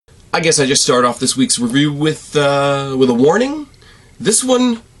I guess I just start off this week's review with a warning. This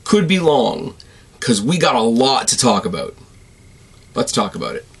one could be long, because we got a lot to talk about. Let's talk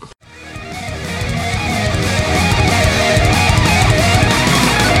about it.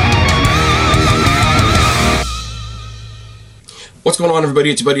 What's going on,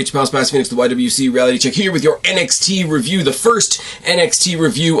 everybody? It's your buddy, it's your pal, Spaz Phoenix, the YWC Reality Check, here with your NXT review, the first NXT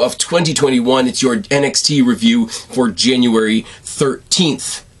review of 2021. It's your NXT review for January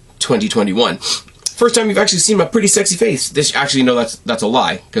 13th, 2021. First time you've actually seen my pretty sexy face. No, that's a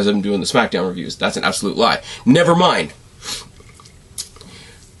lie, because I'm doing the SmackDown reviews. That's an absolute lie. Never mind.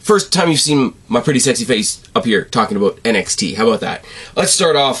 First time you've seen my pretty sexy face up here talking about NXT. How about that? Let's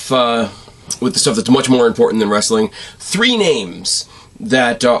start off with the stuff that's much more important than wrestling. 3 names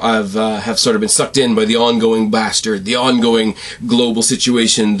that have sort of been sucked in by the ongoing bastard, the ongoing global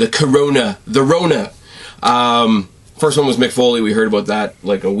situation, the Rona. First one was Mick Foley. We heard about that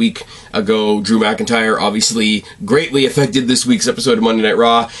like a week ago. Drew McIntyre obviously greatly affected this week's episode of Monday Night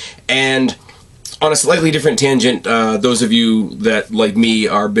Raw. And on a slightly different tangent, those of you that, like me,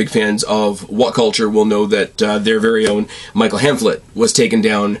 are big fans of What Culture will know that their very own Michael Hamflett was taken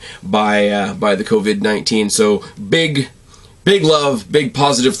down by the COVID-19. So big love, big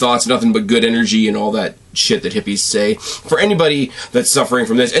positive thoughts, nothing but good energy and all that shit that hippies say. For anybody that's suffering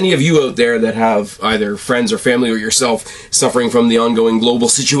from this, any of you out there that have either friends or family or yourself suffering from the ongoing global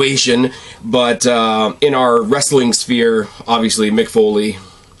situation, but in our wrestling sphere, obviously Mick Foley,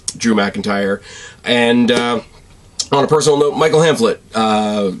 Drew McIntyre, and on a personal note, Michael Hamflett,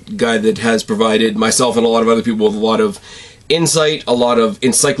 guy that has provided myself and a lot of other people with a lot of insight, a lot of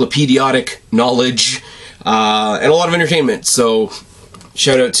encyclopedic knowledge, and a lot of entertainment. So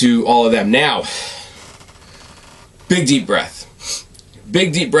shout out to all of them. Now, big deep breath.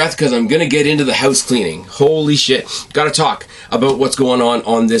 Big deep breath, because I'm going to get into the house cleaning. Holy shit. Got to talk about what's going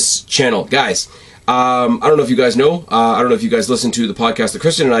on this channel. Guys, I don't know if you guys know, I don't know if you guys listened to the podcast that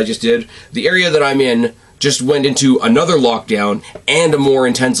Kristen and I just did. The area that I'm in just went into another lockdown and a more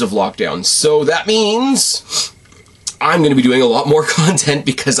intensive lockdown. So that means I'm going to be doing a lot more content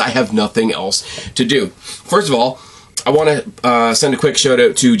because I have nothing else to do. First of all, I want to send a quick shout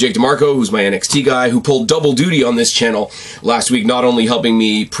out to Jake DeMarco, who's my NXT guy, who pulled double duty on this channel last week, not only helping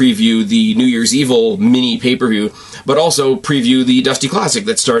me preview the New Year's Evil mini pay-per-view, but also preview the Dusty Classic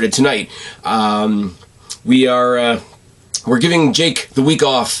that started tonight. We're giving Jake the week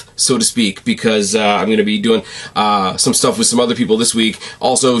off, so to speak, because I'm going to be doing some stuff with some other people this week.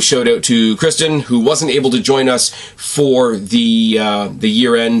 Also, shout out to Kristen, who wasn't able to join us for the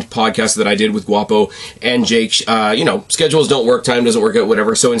year-end podcast that I did with Guapo and Jake. Schedules don't work, time doesn't work out,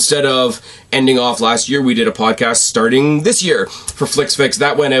 whatever. So instead of ending off last year, we did a podcast starting this year for FlixFix.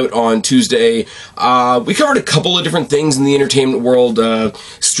 That went out on Tuesday. We covered a couple of different things in the entertainment world,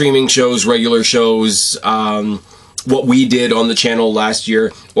 streaming shows, regular shows, what we did on the channel last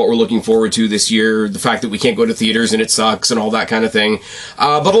year, what we're looking forward to this year, the fact that we can't go to theaters and it sucks and all that kind of thing.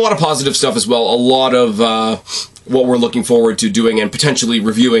 But a lot of positive stuff as well, a lot of what we're looking forward to doing and potentially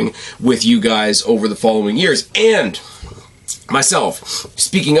reviewing with you guys over the following years. And myself,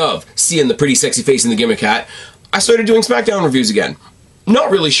 speaking of seeing the pretty sexy face in the gimmick hat, I started doing SmackDown reviews again.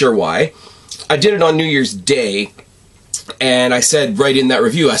 Not really sure why. I did it on New Year's Day, and I said right in that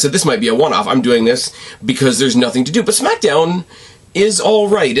review, I said, this might be a one-off. I'm doing this because there's nothing to do. But SmackDown is all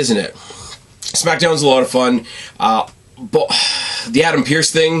right, isn't it? SmackDown's a lot of fun. But the Adam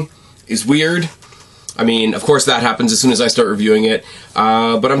Pearce thing is weird. I mean, of course that happens as soon as I start reviewing it.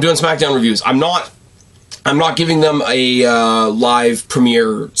 But I'm doing SmackDown reviews. I'm not giving them a live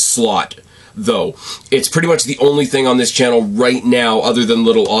premiere slot, though. It's pretty much the only thing on this channel right now, other than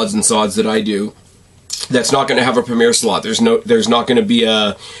little odds and sods that I do, that's not going to have a premiere slot. There's not going to be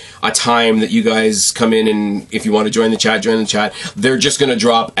a time that you guys come in and if you want to join the chat, join the chat. They're just going to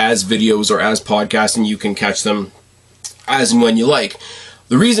drop as videos or as podcasts, and you can catch them as and when you like.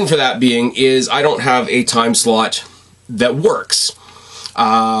 The reason for that being is I don't have a time slot that works.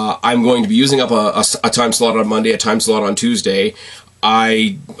 I'm going to be using up a time slot on Monday, a time slot on Tuesday.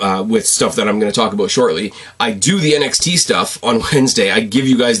 With stuff that I'm going to talk about shortly. I do the NXT stuff on Wednesday. I give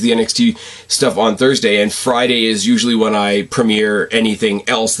you guys the NXT stuff on Thursday, and Friday is usually when I premiere anything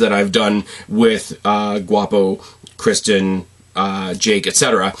else that I've done with Guapo, Kristen, Jake,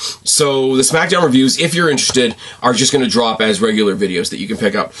 etc. So the SmackDown reviews, if you're interested, are just going to drop as regular videos that you can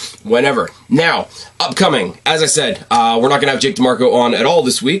pick up whenever. Now, upcoming, as I said, we're not going to have Jake DeMarco on at all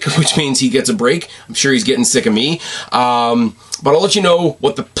this week, which means he gets a break. I'm sure he's getting sick of me. But I'll let you know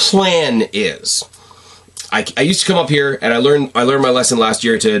what the plan is. I used to come up here, and I learned my lesson last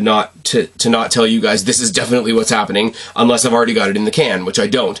year to not tell you guys this is definitely what's happening unless I've already got it in the can, which I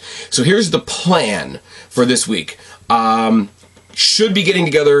don't. So here's the plan for this week. Should be getting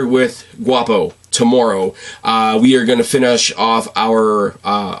together with Guapo tomorrow. We are going to finish off our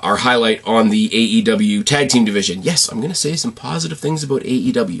highlight on the AEW tag team division. Yes, I'm going to say some positive things about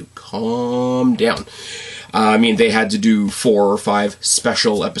AEW. Calm down. I mean, they had to do 4 or 5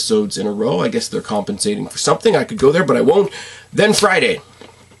 special episodes in a row. I guess they're compensating for something. I could go there, but I won't. Then Friday,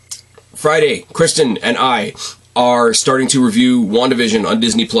 Kristen and I are starting to review WandaVision on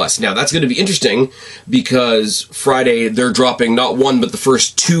Disney+. Now, that's going to be interesting because Friday they're dropping not one but the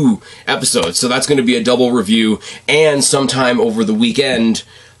first 2 episodes. So that's going to be a double review, and sometime over the weekend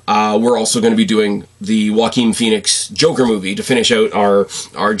we're also going to be doing the Joaquin Phoenix Joker movie to finish out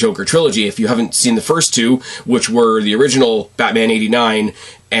our Joker trilogy. If you haven't seen the first 2, which were the original Batman 89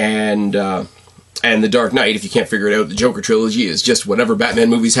 and The Dark Knight, if you can't figure it out, the Joker trilogy is just whatever Batman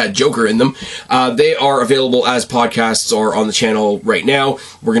movies had Joker in them. They are available as podcasts or on the channel right now.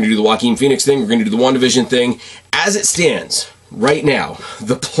 We're going to do the Joaquin Phoenix thing. We're going to do the WandaVision thing. As it stands right now,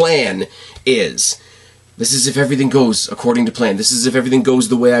 the plan is... This is if everything goes according to plan. This is if everything goes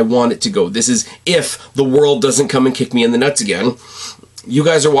the way I want it to go. This is if the world doesn't come and kick me in the nuts again. You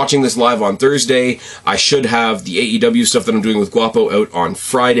guys are watching this live on Thursday. I should have the AEW stuff that I'm doing with Guapo out on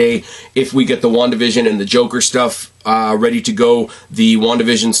Friday. If we get the WandaVision and the Joker stuff ready to go, the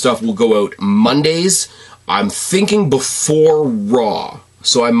WandaVision stuff will go out Mondays. I'm thinking before Raw,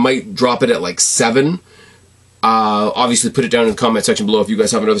 so I might drop it at like 7. Obviously put it down in the comment section below if you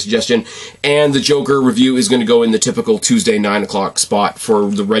guys have another suggestion. And the Joker review is going to go in the typical Tuesday 9 o'clock spot for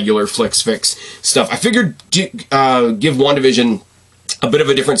the regular Flix Fix stuff. I figured give WandaVision a bit of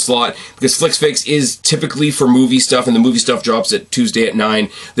a different slot because Flix Fix is typically for movie stuff, and the movie stuff drops at Tuesday at 9.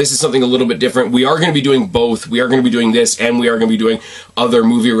 This is something a little bit different. We are going to be doing both. We are going to be doing this, and we are going to be doing other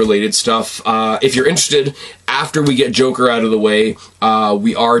movie-related stuff. If you're interested, after we get Joker out of the way,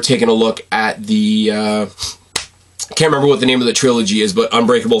 we are taking a look at the... I can't remember what the name of the trilogy is, but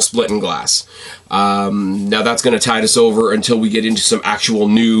Unbreakable, Split, and Glass. Now that's going to tide us over until we get into some actual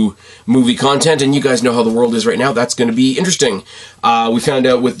new movie content, and you guys know how the world is right now. That's going to be interesting. We found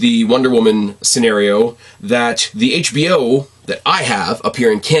out with the Wonder Woman scenario that the HBO that I have up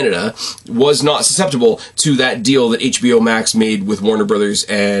here in Canada was not susceptible to that deal that HBO Max made with Warner Brothers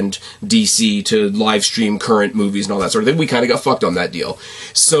and DC to live stream current movies and all that sort of thing. We kind of got fucked on that deal.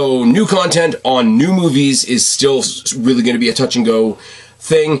 So new content on new movies is still really going to be a touch and go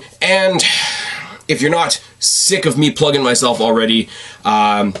thing. And if you're not sick of me plugging myself already,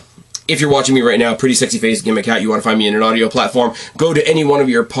 if you're watching me right now, Pretty Sexy Face, Gimmick Hat, you want to find me in an audio platform, go to any one of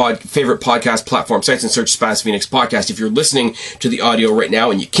your favorite podcast platform sites and search Spaz Phoenix Podcast. If you're listening to the audio right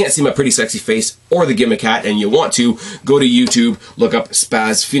now and you can't see my pretty sexy face or the Gimmick Hat and you want to, go to YouTube, look up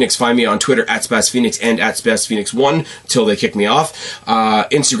Spaz Phoenix, find me on Twitter at Spaz Phoenix and at Spaz Phoenix 1 till they kick me off.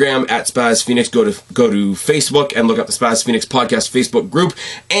 Instagram at Spaz Phoenix, go to Facebook and look up the Spaz Phoenix Podcast Facebook group.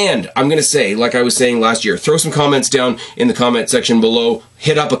 And I'm going to say, like I was saying last year, throw some comments down in the comment section below.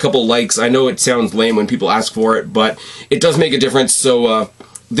 Hit up a couple likes. I know it sounds lame when people ask for it, but it does make a difference. So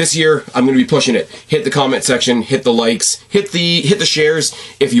this year, I'm going to be pushing it. Hit the comment section, hit the likes, hit the shares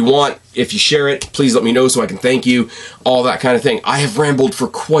if you want. If you share it, please let me know so I can thank you. All that kind of thing. I have rambled for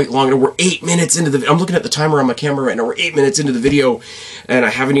quite long. We're 8 minutes into the... I'm looking at the timer on my camera right now. We're 8 minutes into the video, and I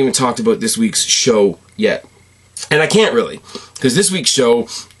haven't even talked about this week's show yet. And I can't really, because this week's show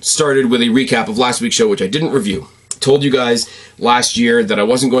started with a recap of last week's show, which I didn't review. Told you guys last year that I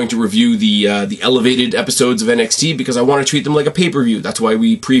wasn't going to review the elevated episodes of NXT because I want to treat them like a pay-per-view. That's why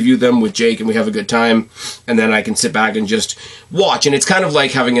we preview them with Jake and we have a good time, and then I can sit back and just watch. And it's kind of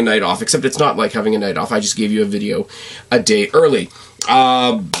like having a night off, except it's not like having a night off. I just gave you a video a day early.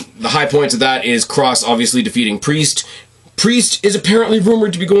 The high points of that is Cross obviously defeating Priest. Priest is apparently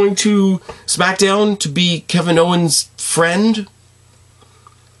rumored to be going to SmackDown to be Kevin Owens' friend.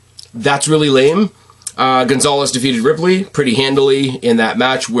 That's really lame. Gonzalez defeated Ripley pretty handily in that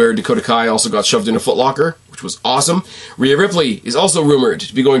match where Dakota Kai also got shoved in a footlocker, which was awesome. Rhea Ripley is also rumored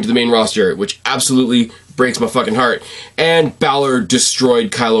to be going to the main roster, which absolutely breaks my fucking heart. And Balor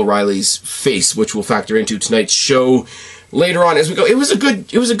destroyed Kyle O'Reilly's face, which will factor into tonight's show later on as we go. It was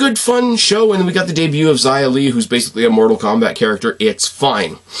a good fun show, and then we got the debut of Xia Li, who's basically a Mortal Kombat character. It's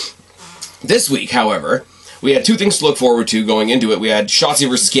fine. This week, however, we had 2 things to look forward to going into it. We had Shotzi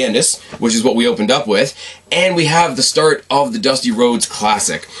versus Candice, which is what we opened up with, and we have the start of the Dusty Rhodes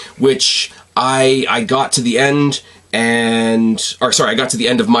Classic, which I got to the end I got to the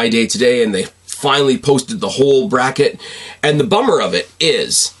end of my day today, and they finally posted the whole bracket. And the bummer of it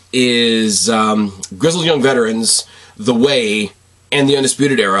is is Grizzled Young Veterans, The Way, and the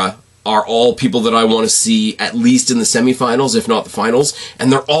Undisputed Era are all people that I want to see at least in the semifinals, if not the finals,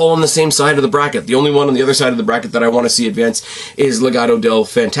 and they're all on the same side of the bracket. The only one on the other side of the bracket that I want to see advance is Legado del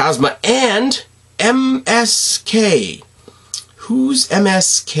Fantasma and MSK. Who's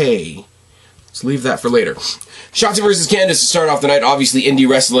MSK? Let's leave that for later. Shotzi versus Candice to start off the night. Obviously, indie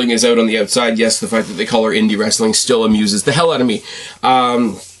wrestling is out on the outside. Yes, the fact that they call her indie wrestling still amuses the hell out of me.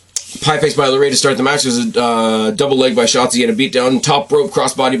 Pie face by LeRae to start the match. There's a double leg by Shotzi and a beatdown. Top rope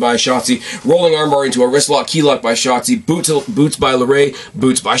crossbody by Shotzi. Rolling armbar into a wrist lock. Key lock by Shotzi. Boots by LeRae.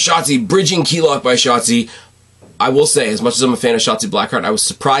 Boots by Shotzi. Bridging key lock by Shotzi. I will say, as much as I'm a fan of Shotzi Blackheart, I was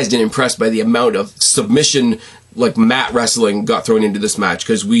surprised and impressed by the amount of submission, like mat wrestling, got thrown into this match,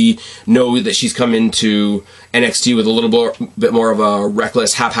 because we know that she's come into NXT with a little bit more of a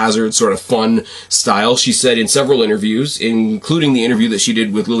reckless, haphazard, sort of fun style. She said in several interviews, including the interview that she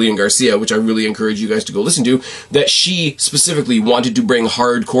did with Lillian Garcia, which I really encourage you guys to go listen to, that she specifically wanted to bring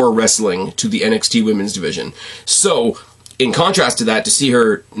hardcore wrestling to the NXT women's division. So, in contrast to that, to see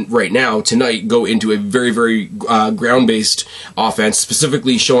her right now, tonight, go into a very, very ground-based offense,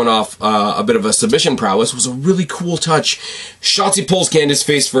 specifically showing off a bit of a submission prowess, was a really cool touch. Shotzi pulls Candice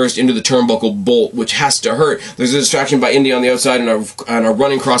face first into the turnbuckle bolt, which has to hurt. There's a distraction by Indy on the outside and a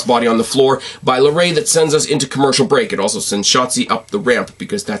running crossbody on the floor by LeRae that sends us into commercial break. It also sends Shotzi up the ramp,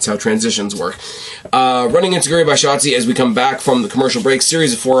 because that's how transitions work. Running enziguri by Shotzi as we come back from the commercial break.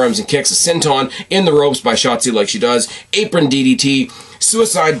 Series of forearms and kicks. A senton in the ropes by Shotzi like she does. Apron DDT,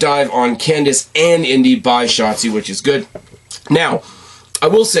 suicide dive on Candice and Indy by Shotzi, which is good. Now, I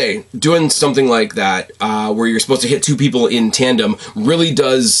will say, doing something like that, where you're supposed to hit two people in tandem, really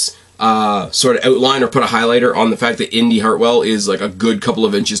does sort of outline or put a highlighter on the fact that Indy Hartwell is like a good couple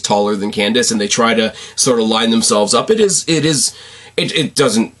of inches taller than Candice, and they try to sort of line themselves up. It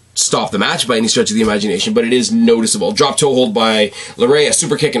doesn't stop the match by any stretch of the imagination, but it is noticeable. Drop toe hold by LeRae, a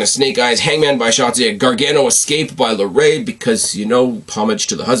super kick and a snake eyes, hangman by Shotzi, a Gargano escape by LeRae, because, you know, homage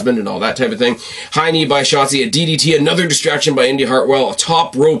to the husband and all that type of thing. High knee by Shotzi, a DDT, another distraction by Indy Hartwell, a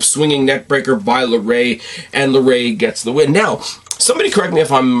top rope swinging neckbreaker by LeRae, and LeRae gets the win. Now, somebody correct me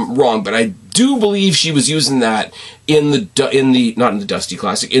if I'm wrong, but I do believe she was using that in the not in the Dusty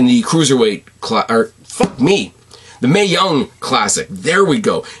Classic, in the Cruiserweight the Mae Young Classic. There we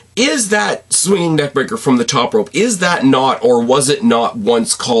go. Is that swinging neckbreaker from the top rope, is that not, or was it not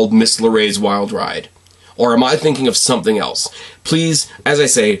once called Miss LeRae's Wild Ride? Or am I thinking of something else? Please, as I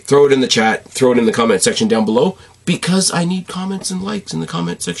say, throw it in the chat, throw it in the comment section down below, because I need comments and likes in the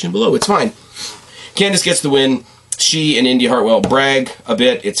comment section below. It's fine. Candice gets the win. She and Indy Hartwell brag a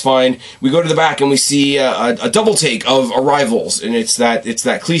bit. It's fine. We go to the back and we see a double take of arrivals, and it's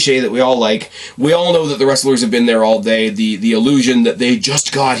that cliche that we all like. We all know that the wrestlers have been there all day. The illusion that they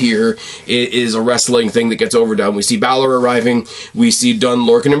just got here is a wrestling thing that gets overdone. We see Balor arriving. We see Dunn,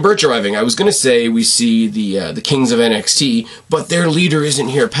 Lorcan, and Burch arriving. I was going to say we see the Kings of NXT, but their leader isn't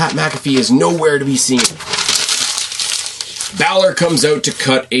here. Pat McAfee is nowhere to be seen. Balor comes out to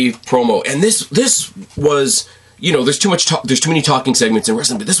cut a promo, and this was, you know, there's too many talking segments in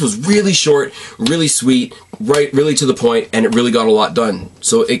wrestling, but this was really short, really sweet, right, really to the point, and it really got a lot done.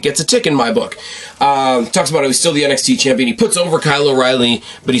 So it gets a tick in my book. Talks about how he's still the NXT champion. He puts over Kyle O'Reilly,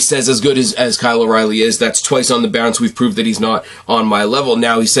 but he says, as good as Kyle O'Reilly is, that's twice on the bounce. We've proved that he's not on my level.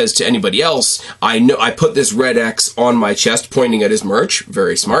 Now he says to anybody else, I put this red X on my chest, pointing at his merch,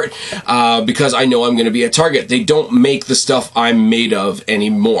 very smart, because I know I'm going to be a target. They don't make the stuff I'm made of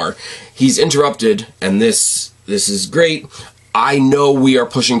anymore. He's interrupted, and this is great. I know we are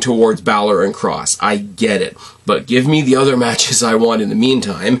pushing towards Balor and Cross. I get it. But give me the other matches I want in the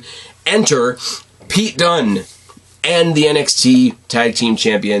meantime. Enter Pete Dunne and the NXT Tag Team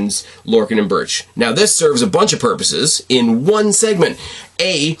Champions, Lorcan and Burch. Now, this serves a bunch of purposes in one segment.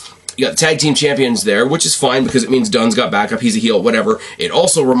 You got the Tag Team Champions there, which is fine because it means Dunn's got backup, he's a heel, whatever. It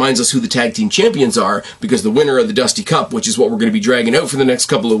also reminds us who the Tag Team Champions are, because the winner of the Dusty Cup, which is what we're going to be dragging out for the next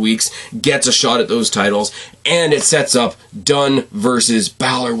couple of weeks, gets a shot at those titles. And it sets up Dunn versus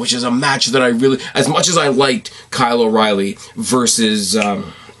Balor, which is a match that I really, as much as I liked Kyle O'Reilly versus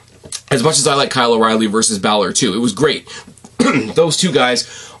Balor too, it was great. Those two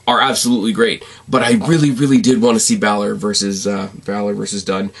guys are absolutely great, but I really, really did want to see Balor versus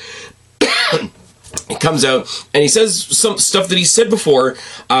Dunn. He comes out and he says some stuff that he said before.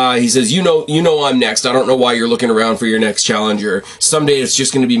 He says, you know I'm next. I don't know why you're looking around for your next challenger. Someday it's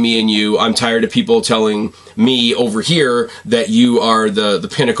just going to be me and you. I'm tired of people telling me over here that you are the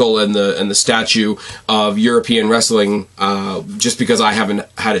pinnacle and the statue of European wrestling, just because I haven't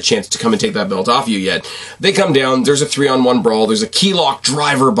had a chance to come and take that belt off you yet. They come down. There's a 3-on-1 brawl. There's a key lock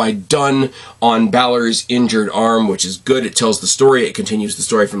driver by Dunn on Balor's injured arm, which is good. It tells the story. It continues the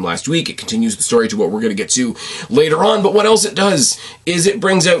story from last week. It continues the story to what we're going to get to later on. But what else it does is it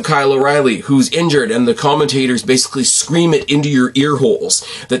brings out Kyle O'Reilly, who's injured, and the commentators basically scream it into your ear holes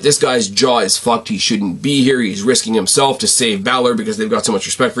that this guy's jaw is fucked. He shouldn't be here. He's risking himself to save Balor because they've got so much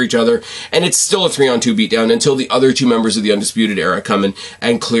respect for each other. And it's still a 3-on-2 beatdown until the other two members of the Undisputed Era come in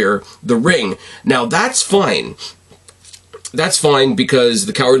and clear the ring. Now, that's fine. That's fine because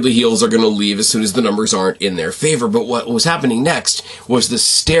the cowardly heels are going to leave as soon as the numbers aren't in their favor. But what was happening next was the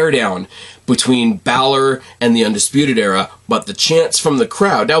stare down between Balor and the Undisputed Era, but the chants from the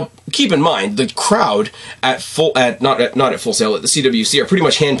crowd. Now, keep in mind, the crowd not at Full Sail, at the CWC, are pretty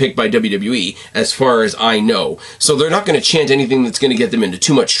much handpicked by WWE, as far as I know. So they're not going to chant anything that's going to get them into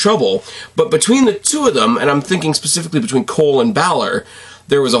too much trouble. But between the two of them, and I'm thinking specifically between Cole and Balor,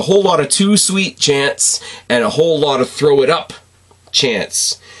 there was a whole lot of too sweet chants and a whole lot of throw it up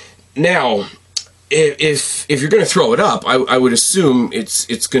chants. Now, if you're going to throw it up, I would assume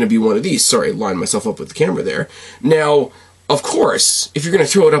it's going to be one of these. Sorry, line myself up with the camera there. Now, of course, if you're going to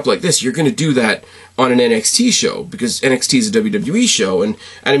throw it up like this, you're going to do that on an NXT show, because NXT is a WWE show, and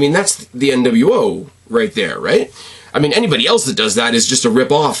I mean, that's the NWO right there, right? I mean, anybody else that does that is just a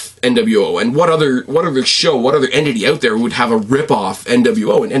rip-off NWO. And what other show, what other entity out there would have a rip-off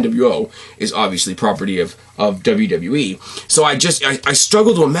NWO? And NWO is obviously property of WWE. So I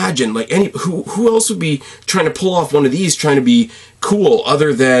struggle to imagine, like, who else would be trying to pull off one of these, trying to be cool,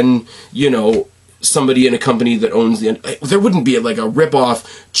 other than, you know, somebody in a company that owns the... There wouldn't be, like, a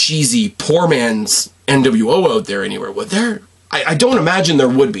rip-off, cheesy, poor man's NWO out there anywhere, would there? I don't imagine there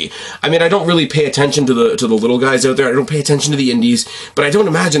would be. I mean, I don't really pay attention to the little guys out there. I don't pay attention to the indies, but I don't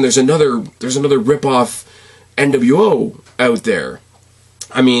imagine there's another rip-off NWO out there.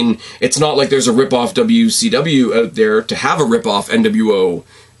 I mean, it's not like there's a rip-off WCW out there to have a rip-off NWO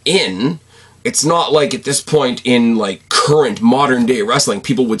in. It's not like at this point in, like, current modern-day wrestling,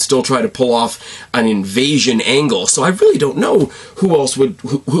 people would still try to pull off an invasion angle. So I really don't know who else would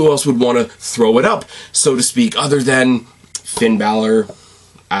want to throw it up, so to speak, other than Finn Balor,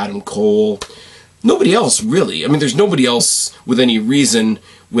 Adam Cole. Nobody else, really. I mean, there's nobody else with any reason,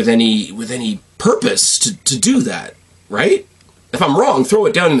 with any purpose to do that, right? If I'm wrong, throw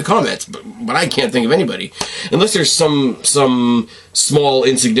it down in the comments, but I can't think of anybody. Unless there's some small,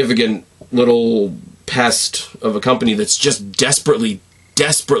 insignificant little pest of a company that's just desperately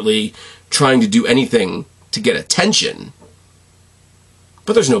trying to do anything to get attention.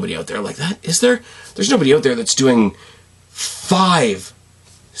 But there's nobody out there like that, is there? There's nobody out there that's doing 5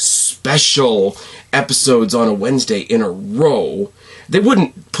 special episodes on a Wednesday in a row. They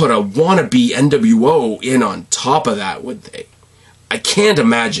wouldn't put a wannabe NWO in on top of that, would they? I can't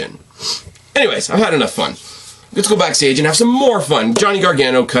imagine. Anyways, I've had enough fun. Let's go backstage and have some more fun. Johnny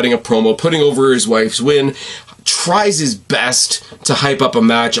Gargano cutting a promo, putting over his wife's win, tries his best to hype up a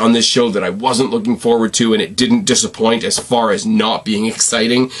match on this show that I wasn't looking forward to, and it didn't disappoint as far as not being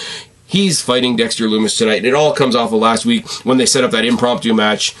exciting. He's fighting Dexter Lumis tonight, and it all comes off of last week when they set up that impromptu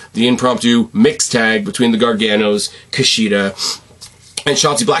match, the impromptu mixed tag between the Garganos, Kushida, and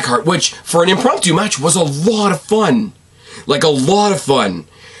Shotzi Blackheart, which, for an impromptu match, was a lot of fun. Like, a lot of fun.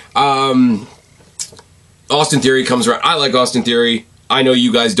 Austin Theory comes around. I like Austin Theory. I know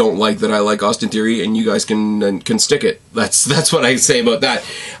you guys don't like that I like Austin Theory, and you guys can stick it. That's what I say about that.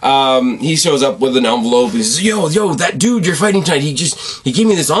 He shows up with an envelope. He says, "Yo, that dude you're fighting tonight. He gave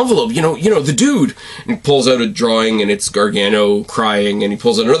me this envelope. You know the dude." And he pulls out a drawing, and it's Gargano crying, and he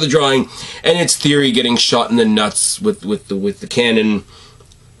pulls out another drawing, and it's Theory getting shot in the nuts with the cannon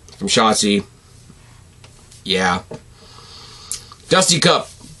from Shotzi. Yeah. Dusty Cup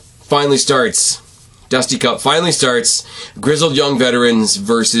finally starts. Grizzled Young Veterans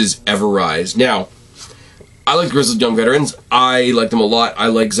versus Ever-Rise. Now, I like Grizzled Young Veterans. I like them a lot. I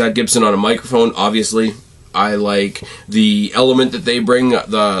like Zach Gibson on a microphone, obviously. I like the element that they bring,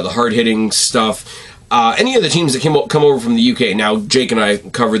 the hard-hitting stuff. Any of the teams that come over from the UK. Now, Jake and I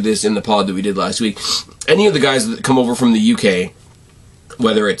covered this in the pod that we did last week. Any of the guys that come over from the UK,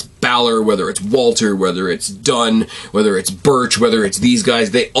 whether it's Balor, whether it's Walter, whether it's Dunn, whether it's Birch, whether it's these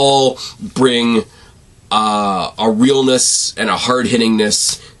guys, they all bring a realness and a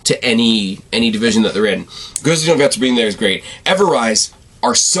hard-hittingness to any division that they're in. Grizzled Young Vets being there is great. Ever-Rise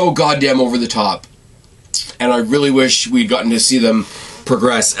are so goddamn over the top. and I really wish we'd gotten to see them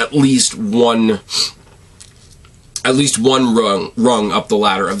progress at least one rung up the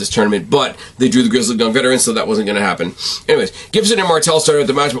ladder of this tournament, but they drew the Grizzled Young Veterans, so that wasn't going to happen. Anyways, Gibson and Martel started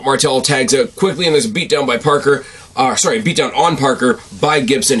the match, but Martel tags out quickly, and there's a beatdown by Parker. Beatdown on Parker by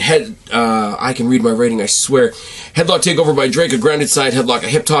Gibson. I can read my writing, I swear. Headlock takeover by Drake, a grounded side headlock, a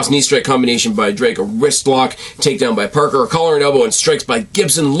hip toss knee strike combination by Drake, a wrist lock takedown by Parker, a collar and elbow and strikes by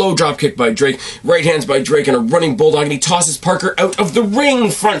Gibson, low drop kick by Drake, right hands by Drake, and a running bulldog, and he tosses Parker out of the ring.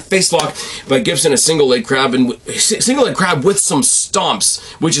 Front face lock by Gibson, a single leg crab with some stomps,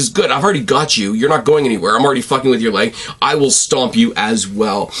 which is good. I've already got you. You're not going anywhere. I'm already fucking with your leg. I will stomp you as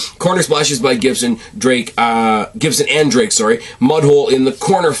well. Corner splashes by Gibson and Drake, Mudhole in the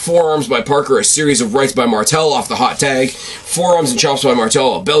corner, forearms by Parker, a series of rights by Martel off the hot tag, forearms and chops by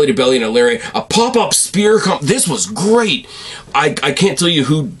Martel, a belly to belly and a lariat, a pop-up spear. This was great. I can't tell you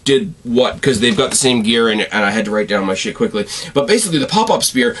who did what, because they've got the same gear, and I had to write down my shit quickly. But basically, the pop-up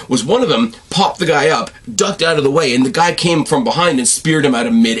spear was one of them popped the guy up, ducked out of the way, and the guy came from behind and speared him out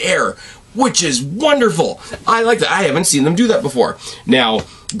of mid-air, which is wonderful. I like that. I haven't seen them do that before. Now,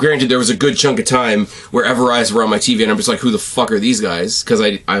 granted, there was a good chunk of time where Ever Eyes were on my TV, and I'm just like, who the fuck are these guys? Because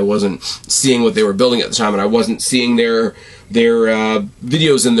I wasn't seeing what they were building at the time, and I wasn't seeing their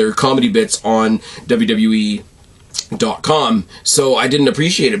videos and their comedy bits on WWE.com, so I didn't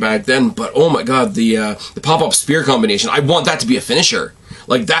appreciate it back then. But oh my god, the pop-up spear combination, I want that to be a finisher.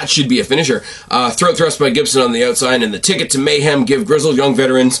 Like, that should be a finisher. Throat thrust by Gibson on the outside, and the ticket to Mayhem give Grizzled Young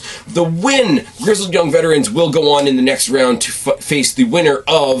Veterans the win. Grizzled Young Veterans will go on in the next round to face the winner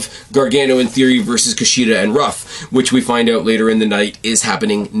of Gargano and Theory versus Kushida and Ruff, which we find out later in the night is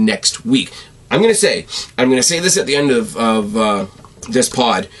happening next week. I'm gonna say this at the end of this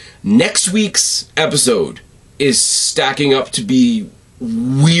pod. Next week's episode is stacking up to be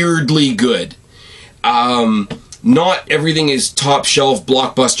weirdly good. Not everything is top shelf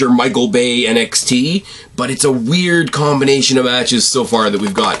blockbuster Michael Bay NXT, but it's a weird combination of matches so far that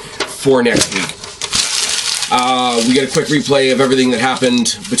we've got for next week. We get a quick replay of everything that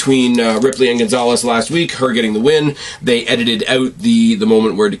happened between Ripley and Gonzalez last week, her getting the win. They edited out the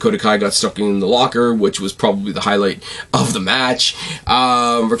moment where Dakota Kai got stuck in the locker, which was probably the highlight of the match.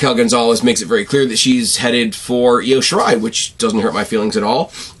 Raquel Gonzalez makes it very clear that she's headed for Io Shirai, which doesn't hurt my feelings at all.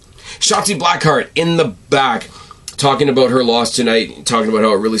 Shotzi Blackheart in the back, talking about her loss tonight, talking about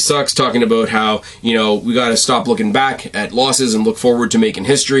how it really sucks, talking about how, we got to stop looking back at losses and look forward to making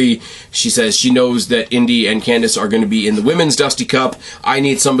history. She says she knows that Indy and Candice are going to be in the Women's Dusty Cup. I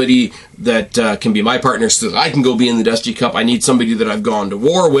need somebody that can be my partner so that I can go be in the Dusty Cup. I need somebody that I've gone to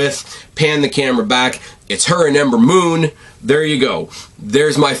war with. Pan the camera back. It's her and Ember Moon. There you go.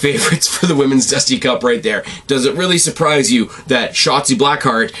 There's my favorites for the Women's Dusty Cup right there. Does it really surprise you that Shotzi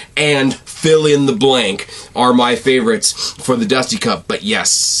Blackheart and fill in the blank are my favorites for the Dusty Cup? But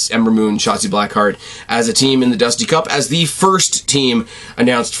yes, Ember Moon, Shotzi Blackheart as a team in the Dusty Cup, as the first team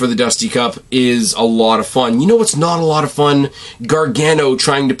announced for the Dusty Cup, is a lot of fun. You know what's not a lot of fun? Gargano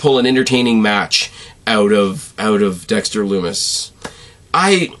trying to pull an entertaining match out of Dexter Lumis.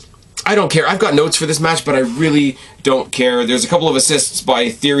 I don't care. I've got notes for this match, but I really don't care. There's a couple of assists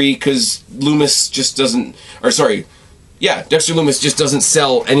by Theory, because Lumis just doesn't... Dexter Lumis just doesn't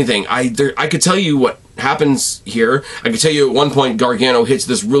sell anything. I could tell you what happens here. I could tell you at one point Gargano hits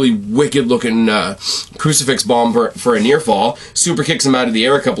this really wicked-looking crucifix bomb for a near fall. Super kicks him out of the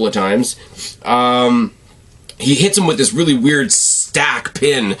air a couple of times. He hits him with this really weird stack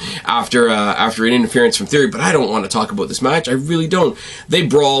pin after an interference from Theory, but I don't want to talk about this match. I really don't. They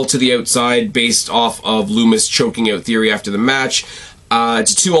brawl to the outside based off of Lumis choking out Theory after the match.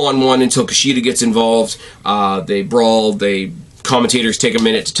 It's a 2-on-1 until Kushida gets involved. They brawl. Commentators take a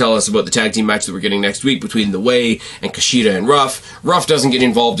minute to tell us about the tag team match that we're getting next week between The Way and Kushida and Ruff. Ruff doesn't get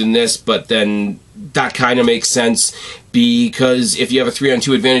involved in this, but then that kind of makes sense, because if you have a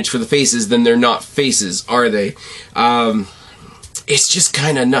 3-on-2 advantage for the faces, then they're not faces, are they? It's just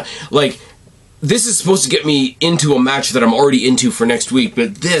kind of not... Like, this is supposed to get me into a match that I'm already into for next week,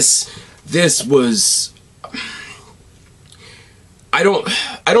 but this was... I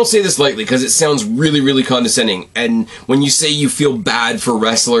don't say this lightly, because it sounds really, really condescending. And when you say you feel bad for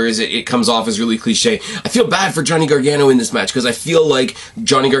wrestlers, it comes off as really cliche. I feel bad for Johnny Gargano in this match, because I feel like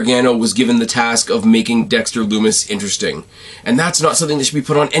Johnny Gargano was given the task of making Dexter Lumis interesting. And that's not something that should be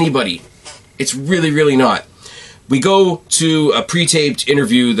put on anybody. It's really, really not. We go to a pre-taped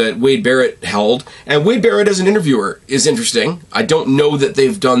interview that Wade Barrett held, and Wade Barrett as an interviewer is interesting. I don't know that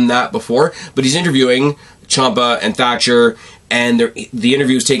they've done that before, but he's interviewing Ciampa and Thatcher, and the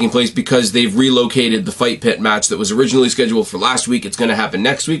interview is taking place because they've relocated the Fight Pit match that was originally scheduled for last week. It's going to happen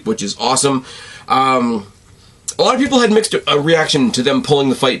next week, which is awesome. A lot of people had mixed reaction to them pulling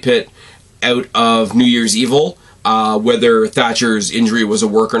the Fight Pit out of New Year's Evil. Whether Thatcher's injury was a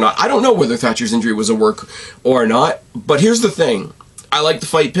work or not. I don't know whether Thatcher's injury was a work or not, but here's the thing. I like the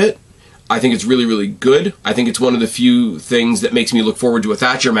Fight Pit. I think it's really, really good. I think it's one of the few things that makes me look forward to a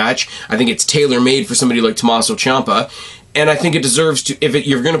Thatcher match. I think it's tailor-made for somebody like Tommaso Ciampa, and I think it deserves to, if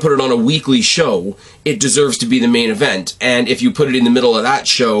you're going to put it on a weekly show, it deserves to be the main event. And if you put it in the middle of that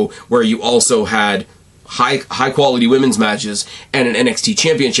show, where you also had high quality women's matches and an NXT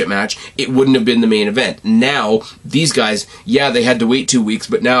championship match, it wouldn't have been the main event. Now, these guys, yeah, they had to wait 2 weeks,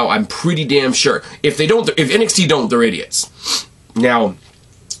 but now I'm pretty damn sure. If NXT don't, they're idiots. Now,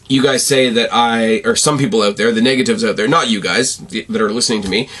 you guys say that or some people out there, the negatives out there, not you guys that are listening to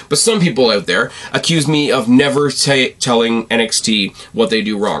me, but some people out there accuse me of never telling NXT what they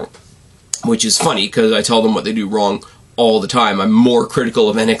do wrong. Which is funny, because I tell them what they do wrong all the time. I'm more critical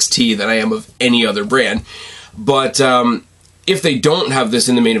of NXT than I am of any other brand. But if they don't have this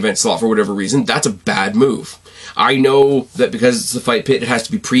in the main event slot for whatever reason, that's a bad move. I know that because it's the Fight Pit, it has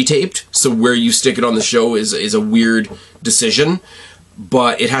to be pre-taped, so where you stick it on the show is a weird decision,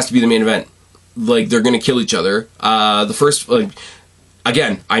 but it has to be the main event. Like, they're going to kill each other. The first,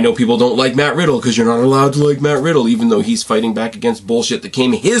 again, I know people don't like Matt Riddle, because you're not allowed to like Matt Riddle, even though he's fighting back against bullshit that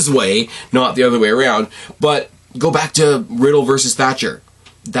came his way, not the other way around. But go back to Riddle versus Thatcher.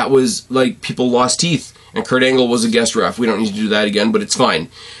 That was, like, people lost teeth, and Kurt Angle was a guest ref. We don't need to do that again, but it's fine.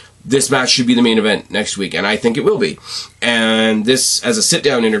 This match should be the main event next week, and I think it will be. And this, as a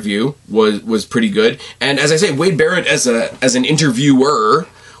sit-down interview, was pretty good. And as I say, Wade Barrett as an interviewer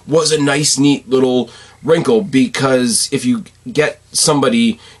was a nice, neat little wrinkle, because if you get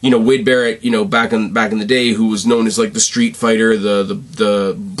somebody, Wade Barrett, back in the day, who was known as like the street fighter,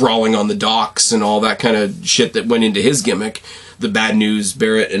 the brawling on the docks and all that kind of shit that went into his gimmick, the Bad News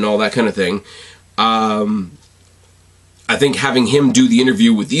Barrett and all that kind of thing. I think having him do the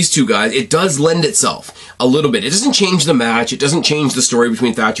interview with these two guys, it does lend itself a little bit. It doesn't change the match, it doesn't change the story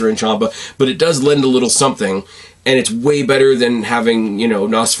between Thatcher and Ciampa, but it does lend a little something, and it's way better than having,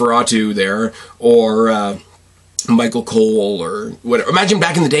 Nosferatu there, or Michael Cole, or whatever. Imagine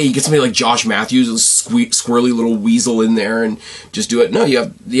back in the day, you get somebody like Josh Matthews, a squirrely little weasel in there, and just do it. No, you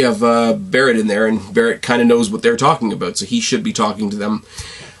have Barrett in there, and Barrett kind of knows what they're talking about, so he should be talking to them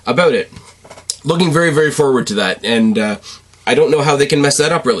about it. Looking very, very forward to that, and I don't know how they can mess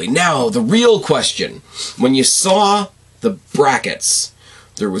that up, really. Now, the real question. When you saw the brackets,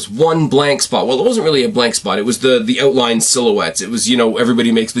 there was one blank spot. Well, it wasn't really a blank spot. It was the outline silhouettes. It was,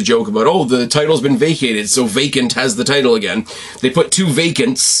 everybody makes the joke about, oh, the title's been vacated, so Vacant has the title again. They put two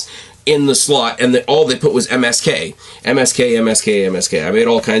Vacants in the slot, and all they put was MSK. MSK, MSK, MSK. I made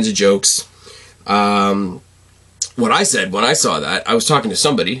all kinds of jokes. What I said when I saw that, I was talking to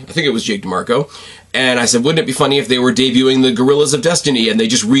somebody, I think it was Jake DeMarco, and I said, wouldn't it be funny if they were debuting the Gorillas of Destiny and they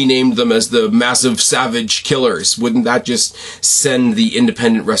just renamed them as the Massive Savage Killers? Wouldn't that just send the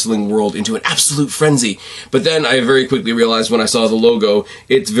independent wrestling world into an absolute frenzy? But then I very quickly realized when I saw the logo,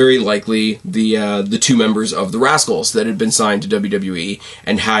 it's very likely the two members of the Rascals that had been signed to WWE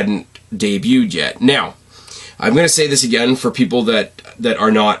and hadn't debuted yet. Now, I'm going to say this again for people that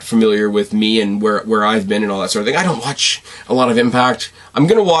are not familiar with me and where I've been and all that sort of thing. I don't watch a lot of Impact. I'm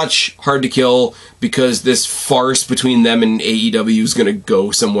going to watch Hard to Kill because this farce between them and AEW is going to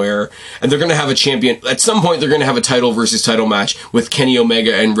go somewhere. And they're going to have a champion. At some point, they're going to have a title versus title match with Kenny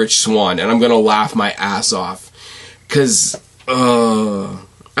Omega and Rich Swann. And I'm going to laugh my ass off. Because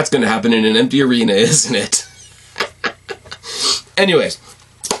that's going to happen in an empty arena, isn't it? Anyways,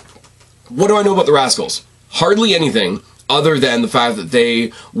 what do I know about the Rascals? Hardly anything other than the fact that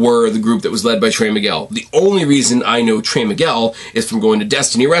they were the group that was led by Trey Miguel. The only reason I know Trey Miguel is from going to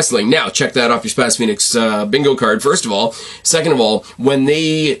Destiny Wrestling. Now, check that off your Spaz Phoenix bingo card, first of all. Second of all,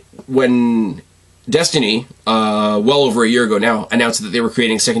 when Destiny, well over a year ago now, announced that they were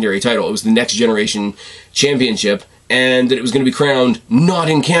creating a secondary title, it was the Next Generation Championship, and that it was going to be crowned not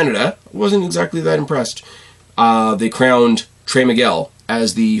in Canada. I wasn't exactly that impressed. They crowned Trey Miguel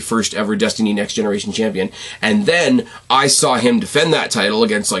as the first ever Destiny Next Generation champion. And then I saw him defend that title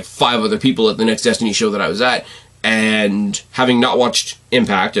against like 5 other people at the next Destiny show that I was at. And having not watched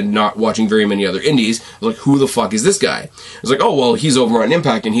Impact and not watching very many other indies, I was like, who the fuck is this guy? I was like, oh, well, he's over on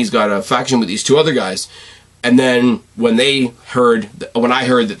Impact and he's got a faction with these 2 other guys. And then when I heard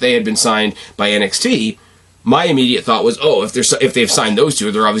that they had been signed by NXT, my immediate thought was, oh, if they've signed those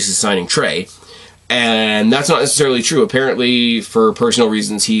 2, they're obviously signing Trey. And that's not necessarily true. Apparently, for personal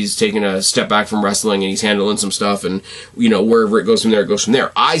reasons, he's taken a step back from wrestling and he's handling some stuff, and, wherever it goes from there, it goes from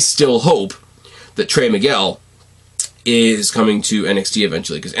there. I still hope that Trey Miguel is coming to NXT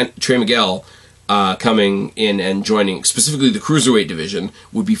eventually, because Trey Miguel, coming in and joining specifically the Cruiserweight division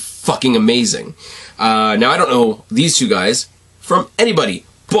would be fucking amazing. Now, I don't know these two guys from anybody,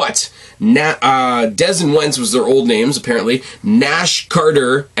 but Dez and Wentz was their old names, apparently. Nash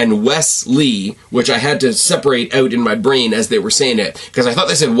Carter and Wes Lee, which I had to separate out in my brain as they were saying it, because I thought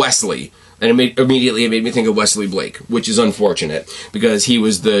they said Wesley. And immediately it made me think of Wesley Blake, which is unfortunate, because he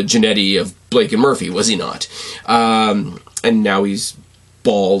was the Jannetty of Blake and Murphy, was he not? And now he's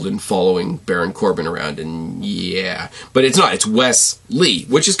bald and following Baron Corbin around, and yeah. But it's not, it's Wes Lee,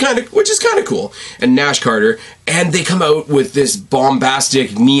 which is kind of cool. And Nash Carter, and they come out with this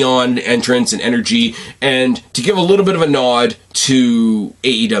bombastic neon entrance and energy, and to give a little bit of a nod to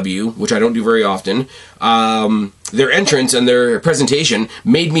AEW, which I don't do very often, their entrance and their presentation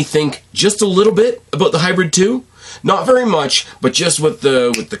made me think just a little bit about the Hybrid 2. Not very much, but just with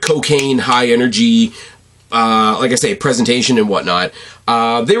the cocaine, high energy, like I say, presentation and whatnot.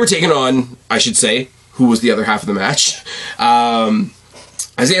 They were taking on, I should say, who was the other half of the match?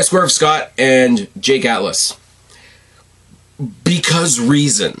 Isaiah Swerve Scott and Jake Atlas. Because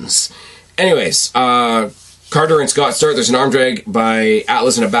reasons. Anyways, Carter and Scott start. There's an arm drag by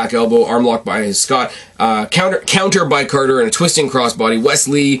Atlas and a back elbow, arm lock by Scott, counter by Carter and a twisting crossbody.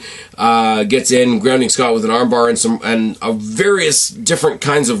 Wesley gets in, grounding Scott with an arm bar and various different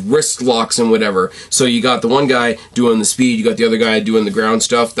kinds of wrist locks and whatever. So you got the one guy doing the speed, you got the other guy doing the ground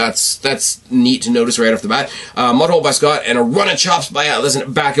stuff. That's neat to notice right off the bat. Mudhole by Scott and a run of chops by Atlas and a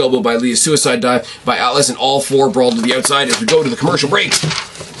back elbow by Lee. A suicide dive by Atlas, and all four brawl to the outside as we go to the commercial break.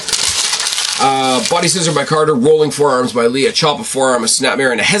 Body scissor by Carter, rolling forearms by Lee, a chop of forearm, a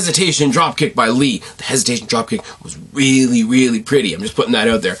snapmare, and a hesitation dropkick by Lee. The hesitation dropkick was really, really pretty. I'm just putting that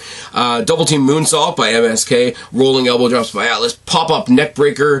out there. Double team moonsault by MSK, rolling elbow drops by Atlas, pop-up neck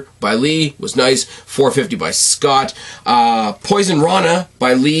breaker by Lee was nice, 450 by Scott, Poison Rana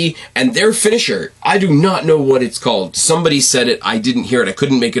by Lee, and their finisher, I do not know what it's called. Somebody said it, I didn't hear it, I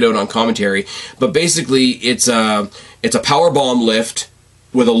couldn't make it out on commentary, but basically it's a powerbomb lift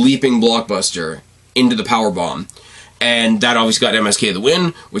with a leaping blockbuster into the powerbomb. And that obviously got MSK the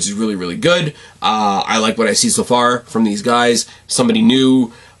win, which is really, really good. I like what I see so far from these guys. Somebody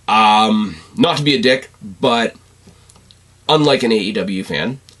new. Not to be a dick, but unlike an AEW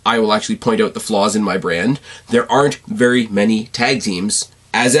fan, I will actually point out the flaws in my brand. There aren't very many tag teams,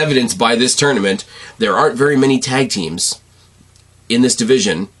 as evidenced by this tournament. There aren't very many tag teams in this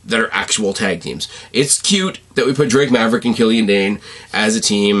division that are actual tag teams. It's cute that we put Drake Maverick and Killian Dane as a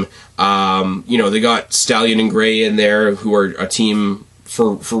team. They got Stallion and Gray in there, who are a team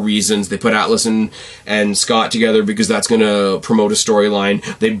for reasons. They put Atlas and Scott together because that's going to promote a storyline.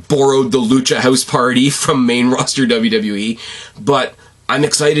 They borrowed the Lucha House Party from main roster WWE. But I'm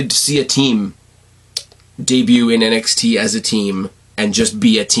excited to see a team debut in NXT as a team and just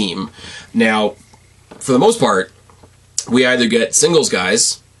be a team. Now, for the most part, we either get singles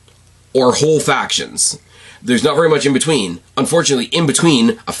guys or whole factions. There's not very much in between. Unfortunately, in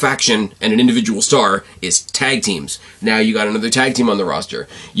between a faction and an individual star is tag teams. Now you got another tag team on the roster.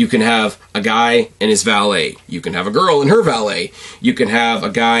 You can have a guy and his valet. You can have a girl and her valet. You can have a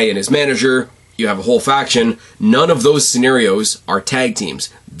guy and his manager. You have a whole faction. None of those scenarios are tag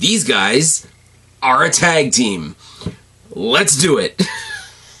teams. These guys are a tag team. Let's do it.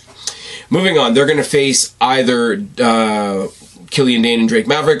 Moving on, they're going to face either Killian Dane and Drake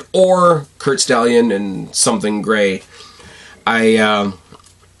Maverick or Kurt Stallion and something Gray.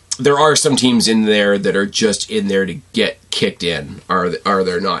 There are some teams in there that are just in there to get kicked in. Are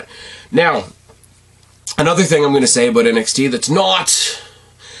there not? Now, another thing I'm going to say about NXT that's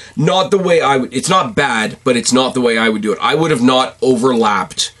not the way I would... It's not bad, but it's not the way I would do it. I would have not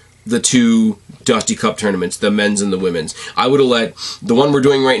overlapped the two Dusty Cup tournaments, the men's and the women's. I would have let the one we're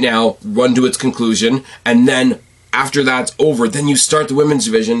doing right now run to its conclusion, and then after that's over, then you start the women's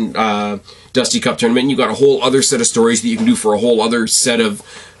division Dusty Cup tournament, and you got a whole other set of stories that you can do for a whole other set of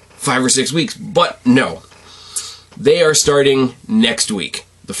 5 or 6 weeks. But no, they are starting next week.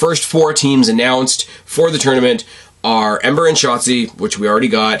 The first 4 teams announced for the tournament are Ember and Shotzi, which we already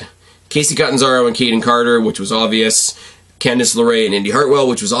got, Casey Catanzaro and Kaden Carter, which was obvious, Candice LeRae and Indy Hartwell,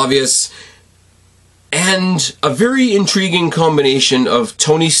 which was obvious, and a very intriguing combination of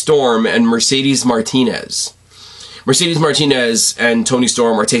Toni Storm and Mercedes Martinez. Mercedes Martinez and Toni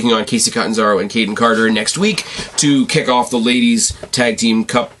Storm are taking on Casey Catanzaro and Kaden Carter next week to kick off the Ladies Tag Team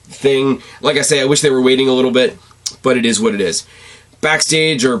Cup thing. Like I say, I wish they were waiting a little bit, but it is what it is.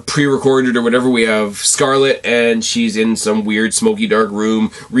 Backstage or pre-recorded or whatever, we have Scarlett, and she's in some weird smoky dark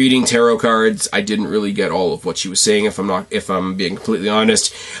room reading tarot cards. I didn't really get all of what she was saying, if I'm being completely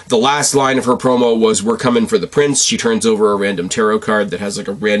honest. The last line of her promo was, "We're coming for the prince." She turns over a random tarot card that has like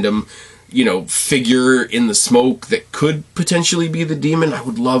a random figure in the smoke that could potentially be the Demon. I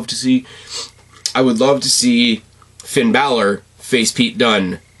would love to see Finn Balor face Pete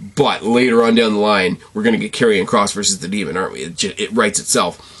Dunne, but later on down the line, we're going to get Karrion Kross versus the Demon, aren't we? It writes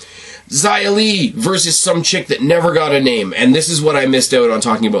itself. Xia Li versus some chick that never got a name, and this is what I missed out on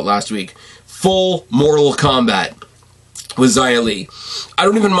talking about last week. Full Mortal Kombat with Xia Li. I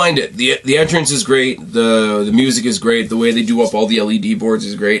don't even mind it. The entrance is great. The music is great. The way they do up all the LED boards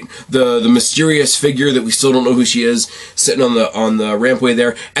is great. The mysterious figure that we still don't know who she is sitting on the rampway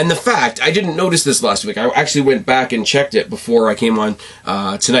there. And the fact, I didn't notice this last week. I actually went back and checked it before I came on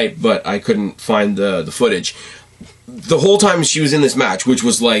tonight, but I couldn't find the footage. The whole time she was in this match, which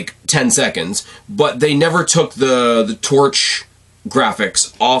was like 10 seconds, but they never took the torch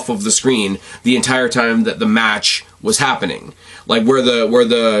graphics off of the screen the entire time that the match was happening. Like where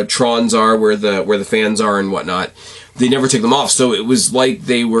the Trons are, where the fans are and whatnot. They never took them off, so it was like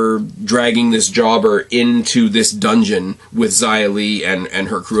they were dragging this jobber into this dungeon with Xia Li and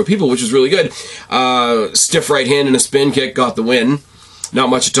her crew of people, which was really good. Stiff right hand and a spin kick got the win. Not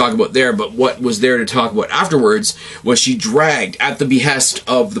much to talk about there, but what was there to talk about afterwards was she dragged at the behest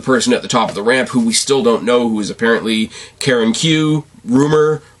of the person at the top of the ramp, who we still don't know, who is apparently Karen Q,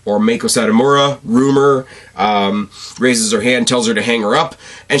 rumor, or Meiko Satomura, rumor, raises her hand, tells her to hang her up,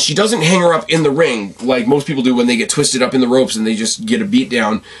 and she doesn't hang her up in the ring like most people do when they get twisted up in the ropes and they just get a beat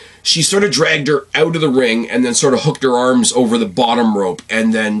down. She sort of dragged her out of the ring and then sort of hooked her arms over the bottom rope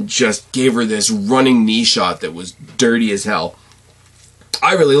and then just gave her this running knee shot that was dirty as hell.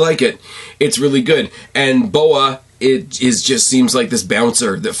 I really like it. It's really good. And Boa, just seems like this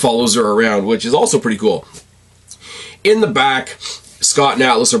bouncer that follows her around, which is also pretty cool. In the back, Scott and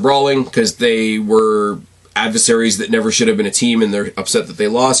Atlas are brawling because they were adversaries that never should have been a team and they're upset that they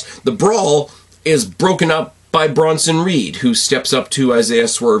lost. The brawl is broken up by Bronson Reed, who steps up to Isaiah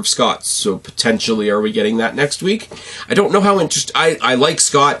Swerve Scott. So potentially, are we getting that next week? I don't know how interested... I like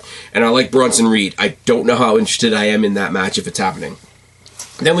Scott and I like Bronson Reed. I don't know how interested I am in that match if it's happening.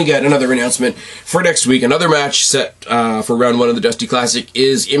 Then we get another announcement for next week. Another match set for round 1 of the Dusty Classic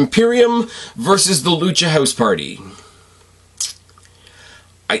is Imperium versus the Lucha House Party.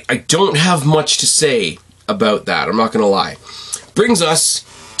 I don't have much to say about that, I'm not going to lie. Brings us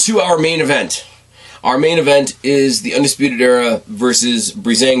to our main event. Our main event is the Undisputed Era versus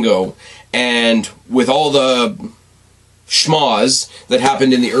Breezango. And with all the schmoz that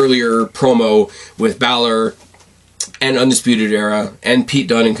happened in the earlier promo with Balor and Undisputed Era and Pete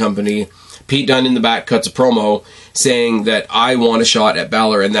Dunne and company, Pete Dunne in the back cuts a promo saying that I want a shot at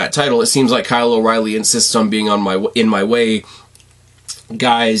Balor and that title. It seems like Kyle O'Reilly insists on being in my way.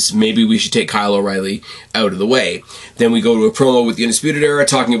 Guys, maybe we should take Kyle O'Reilly out of the way. Then we go to a promo with the Undisputed Era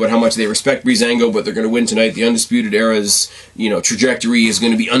talking about how much they respect Breezango, but they're going to win tonight. The Undisputed Era's, trajectory is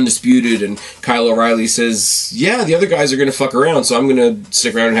going to be undisputed, and Kyle O'Reilly says, yeah, the other guys are going to fuck around, so I'm going to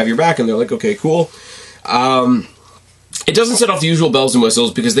stick around and have your back. And they're like, okay, cool. It doesn't set off the usual bells and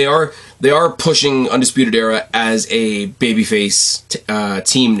whistles because they are pushing Undisputed Era as a babyface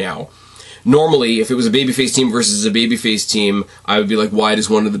team now. Normally, if it was a babyface team versus a babyface team, I would be like, why does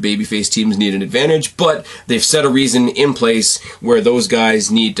one of the babyface teams need an advantage? But they've set a reason in place where those guys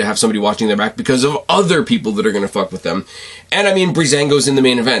need to have somebody watching their back because of other people that are going to fuck with them. And I mean, Breezango's in the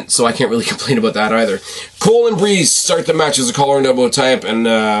main event, so I can't really complain about that either. Cole and Breeze start the match as a collar and elbow tie-up, and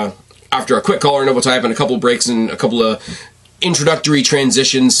after a quick collar and elbow tie-up and a couple of breaks and a couple of introductory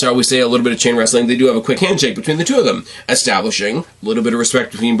transitions, shall we say, a little bit of chain wrestling, they do have a quick handshake between the two of them, establishing a little bit of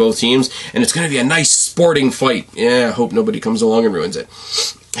respect between both teams, and it's going to be a nice sporting fight. Yeah, I hope nobody comes along and ruins it.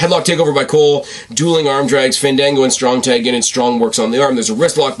 Headlock takeover by Cole, dueling arm drags, Fandango and Strong tag in, and Strong works on the arm. There's a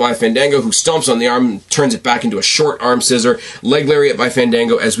wrist lock by Fandango, who stomps on the arm, turns it back into a short arm scissor, leg lariat by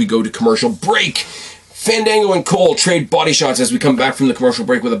Fandango as we go to commercial break. Fandango and Cole trade body shots as we come back from the commercial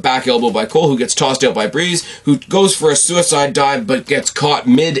break with a back elbow by Cole, who gets tossed out by Breeze, who goes for a suicide dive but gets caught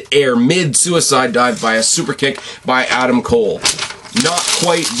mid-air, mid-suicide dive by a super kick by Adam Cole. Not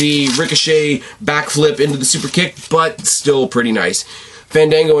quite the ricochet backflip into the super kick, but still pretty nice.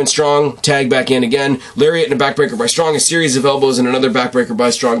 Fandango and Strong tag back in again. Lariat and a backbreaker by Strong, a series of elbows and another backbreaker by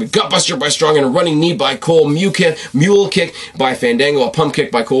Strong, a gutbuster by Strong and a running knee by Cole, mule kick by Fandango, a pump kick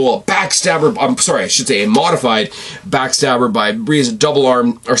by Cole, a backstabber, a modified backstabber by Breeze, a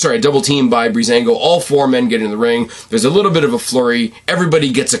double team by Breezango. All four men get in the ring. There's a little bit of a flurry. Everybody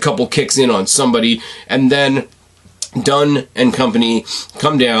gets a couple kicks in on somebody, and then Dunne and company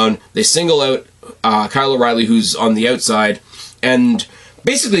come down. They single out Kyle O'Reilly, who's on the outside, and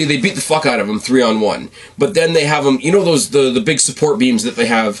basically they beat the fuck out of him 3-on-1. But then they have him, you know, those the big support beams that they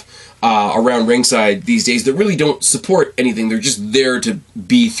have around ringside these days that really don't support anything. They're just there to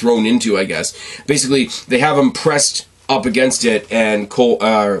be thrown into, I guess. Basically, they have him pressed up against it, and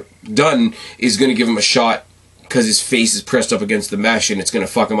Dunn is going to give him a shot because his face is pressed up against the mesh, and it's going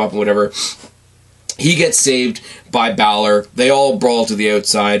to fuck him up and whatever. He gets saved by Balor. They all brawl to the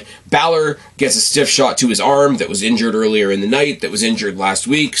outside. Balor gets a stiff shot to his arm that was injured earlier in the night, that was injured last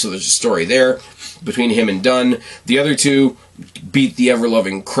week, so there's a story there between him and Dunn. The other two beat the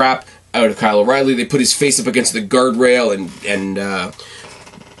ever-loving crap out of Kyle O'Reilly. They put his face up against the guardrail, and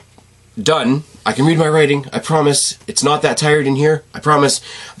Dunn, I can read my writing, I promise. It's not that tired in here, I promise.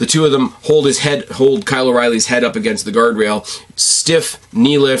 The two of them hold Kyle O'Reilly's head up against the guardrail. Stiff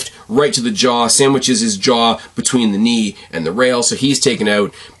knee lift right to the jaw, sandwiches his jaw between the knee and the rail, so he's taken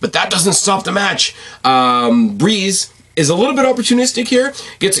out. But that doesn't stop the match. Breeze is a little bit opportunistic here.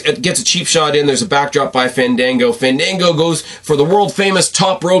 Gets a cheap shot in. There's a backdrop by Fandango. Fandango goes for the world famous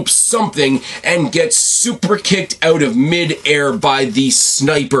top rope something and gets super kicked out of mid-air by the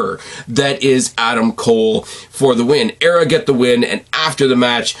sniper that is Adam Cole for the win. Era get the win, and after the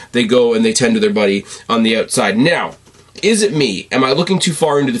match they go and they tend to their buddy on the outside. Now, is it me? Am I looking too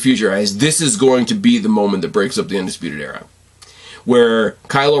far into the future as this is going to be the moment that breaks up the Undisputed Era? Where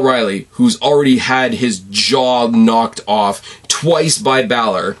Kyle O'Reilly, who's already had his jaw knocked off twice by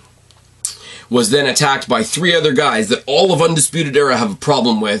Balor, was then attacked by 3 other guys that all of Undisputed Era have a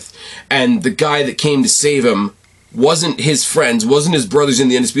problem with, and the guy that came to save him wasn't his friends, wasn't his brothers in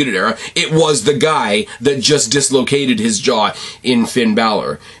the Undisputed Era, it was the guy that just dislocated his jaw in Finn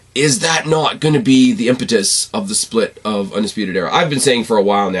Balor. Is that not going to be the impetus of the split of Undisputed Era? I've been saying for a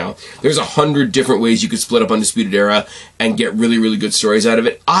while now, there's 100 different ways you could split up Undisputed Era and get really, really good stories out of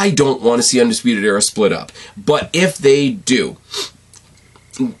it. I don't want to see Undisputed Era split up. But if they do,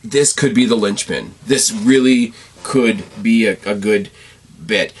 this could be the linchpin. This really could be a good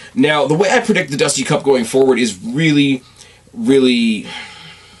bit. Now, the way I predict the Dusty Cup going forward is really, really,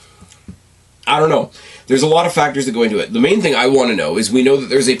 I don't know. There's a lot of factors that go into it. The main thing I want to know is we know that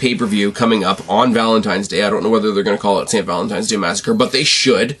there's a pay-per-view coming up on Valentine's Day. I don't know whether they're going to call it St. Valentine's Day Massacre, but they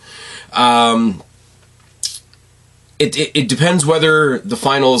should. It depends whether the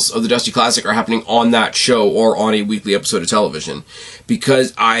finals of the Dusty Classic are happening on that show or on a weekly episode of television.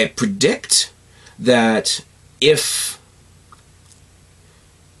 Because I predict that if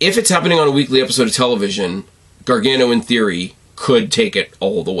it's happening on a weekly episode of television, Gargano, in theory, could take it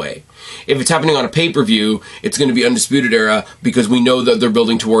all the way. If it's happening on a pay-per-view, it's going to be Undisputed Era because we know that they're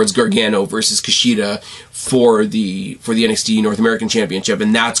building towards Gargano versus Kushida for the NXT North American Championship,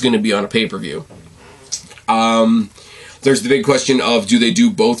 and that's going to be on a pay-per-view. There's the big question of, do they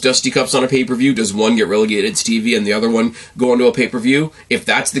do both Dusty Cups on a pay-per-view? Does one get relegated to TV and the other one go onto a pay-per-view? If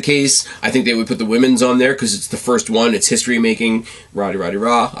that's the case, I think they would put the women's on there because it's the first one. It's history-making.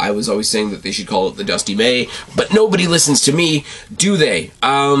 Rah-de-rah-de-rah. I was always saying that they should call it the Dusty May, but nobody listens to me, do they?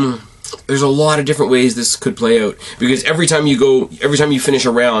 There's a lot of different ways this could play out because every time you finish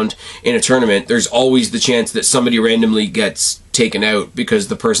a round in a tournament, there's always the chance that somebody randomly gets taken out because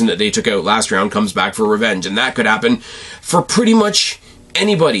the person that they took out last round comes back for revenge, and that could happen for pretty much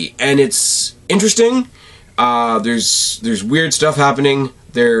anybody, and it's interesting. There's weird stuff happening.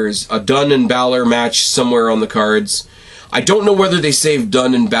 There's a Dunn and Balor match somewhere on the cards. I don't know whether they save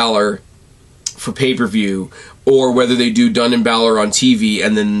Dunn and Balor for pay-per-view or whether they do Dunn and Balor on TV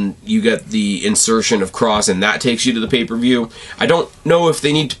and then you get the insertion of Cross and that takes you to the pay-per-view. I don't know if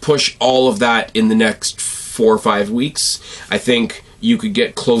they need to push all of that in the next 4 or 5 weeks. I think you could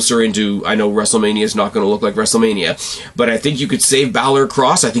get closer into, I know WrestleMania is not going to look like WrestleMania, but I think you could save Balor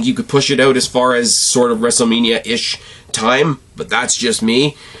Cross. I think you could push it out as far as sort of WrestleMania-ish time, but that's just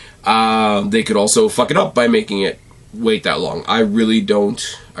me. They could also fuck it up by making it wait that long. I really don't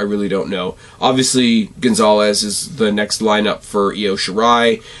know. Obviously, Gonzalez is the next lineup for Io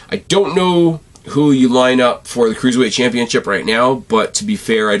Shirai. I don't know who you line up for the Cruiserweight Championship right now, but to be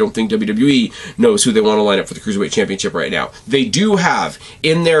fair, I don't think WWE knows who they want to line up for the Cruiserweight Championship right now. They do have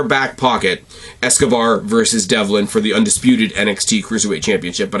in their back pocket Escobar versus Devlin for the undisputed NXT Cruiserweight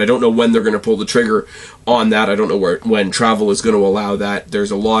Championship, but I don't know when they're going to pull the trigger on that. I don't know when travel is going to allow that.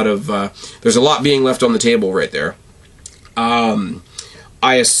 There's a lot being left on the table right there.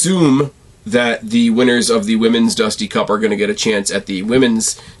 I assume that the winners of the Women's Dusty Cup are going to get a chance at the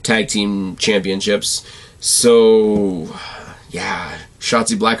Women's Tag Team Championships. So, yeah,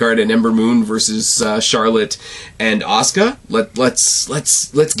 Shotzi Blackheart and Ember Moon versus Charlotte and Asuka.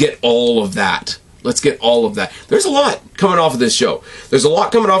 Let's get all of that Let's get all of that. There's a lot coming off of this show. There's a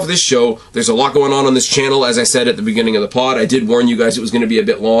lot coming off of this show. There's a lot going on this channel. As I said at the beginning of the pod, I did warn you guys it was going to be a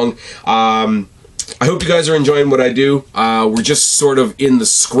bit long. I hope you guys are enjoying what I do. We're just sort of in the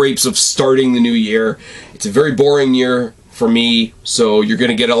scrapes of starting the new year. It's a very boring year for me, so you're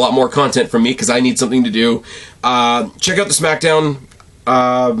going to get a lot more content from me because I need something to do. Check out the SmackDown.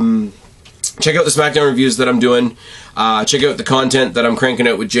 Check out the SmackDown reviews that I'm doing. Check out the content that I'm cranking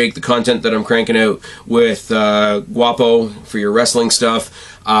out with Jake, the content that I'm cranking out with Guapo for your wrestling stuff,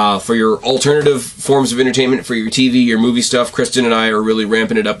 for your alternative forms of entertainment, for your TV, your movie stuff. Kristen and I are really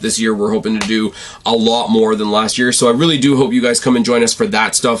ramping it up this year. We're hoping to do a lot more than last year, so I really do hope you guys come and join us for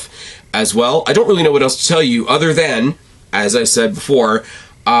that stuff as well. I don't really know what else to tell you other than, as I said before,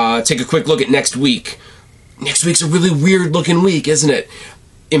 take a quick look at next week. Next week's a really weird looking week, isn't it?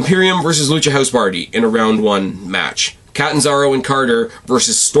 Imperium versus Lucha House Party in a round 1 match. Catanzaro and Carter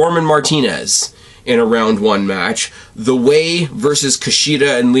versus Storm and Martinez in a round 1 match. The Way versus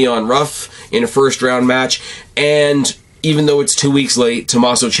Kushida and Leon Ruff in a first round match. And even though it's 2 weeks late,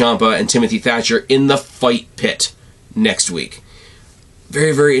 Tommaso Ciampa and Timothy Thatcher in the Fight Pit next week.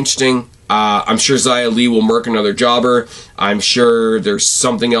 Very, very interesting. I'm sure Xia Li will murk another jobber. I'm sure there's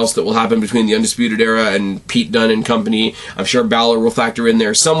something else that will happen between the Undisputed Era and Pete Dunne and company. I'm sure Balor will factor in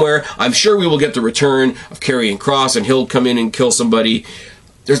there somewhere. I'm sure we will get the return of Karrion Kross and he'll come in and kill somebody.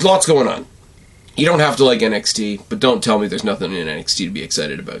 There's lots going on. You don't have to like NXT, but don't tell me there's nothing in NXT to be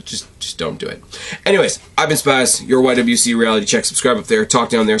excited about. Just don't do it. Anyways, I've been Spaz, your YWC Reality Check. Subscribe up there, talk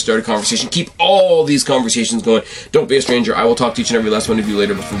down there, start a conversation. Keep all these conversations going. Don't be a stranger. I will talk to each and every last one of you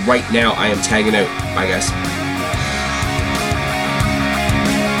later, but for right now, I am tagging out. Bye, guys.